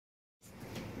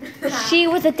She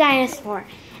was a dinosaur.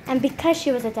 And because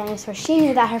she was a dinosaur, she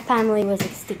knew that her family was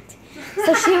extinct.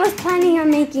 So she was planning on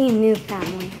making a new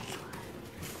family.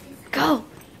 Go!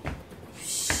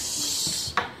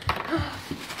 Shh.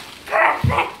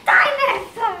 Perfect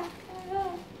dinosaur!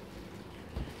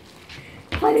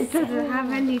 But it doesn't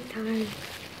have any time.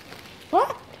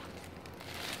 What?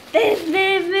 This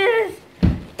name is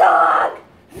DOGZILLA!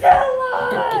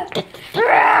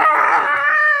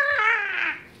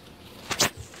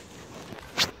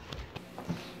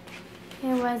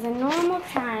 It was a normal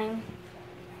time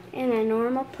in a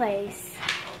normal place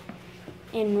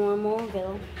in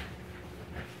Normalville.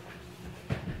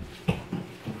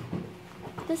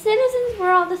 The citizens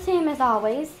were all the same as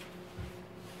always.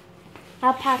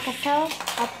 Alpacas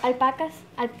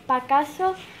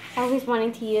always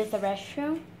wanting to use the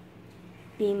restroom.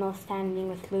 Bimo standing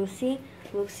with Lucy.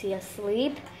 Lucy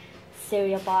asleep.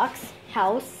 Cereal box.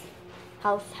 House.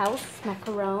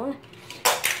 Macaron.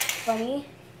 Bunny.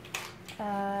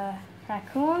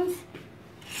 Raccoons.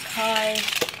 Cars.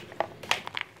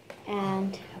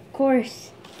 And of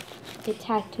course, it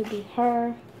had to be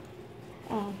her.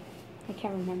 I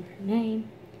can't remember her name.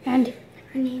 And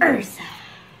her name Ursa.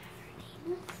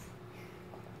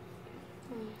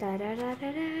 Da, da, da,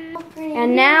 da, da.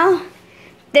 And now,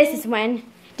 this is when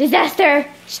disaster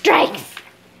strikes.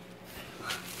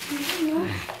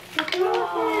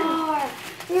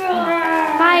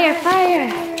 Fire, fire.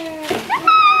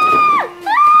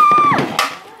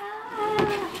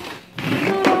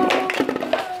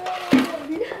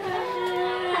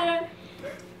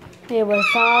 It was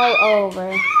all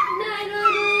over.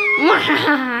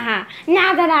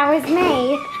 Now that I was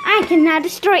made, I can now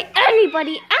destroy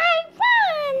anybody I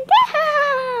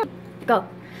want. Go.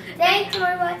 Thanks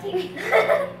for watching.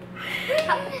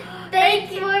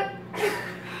 Thank you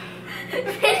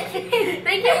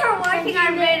for watching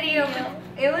our video.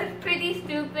 It was pretty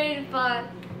stupid, but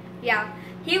yeah.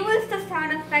 He was the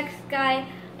sound effects guy.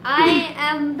 I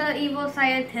am the evil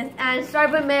scientist, and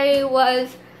Starbunmary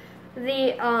was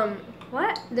the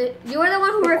you were the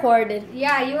one who recorded.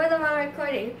 Yeah, you were the one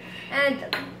recording, and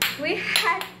we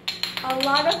had a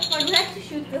lot of fun. We had to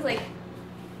shoot this like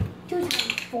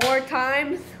 4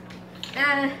 times,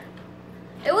 and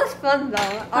it was fun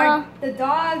though. The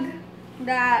dog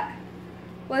that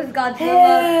was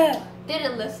Godzilla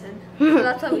didn't listen, so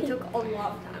that's why we took a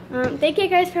lot of time. Thank you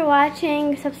guys for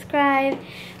watching. Subscribe,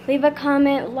 leave a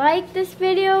comment, like this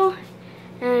video,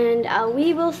 and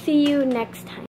we will see you next time.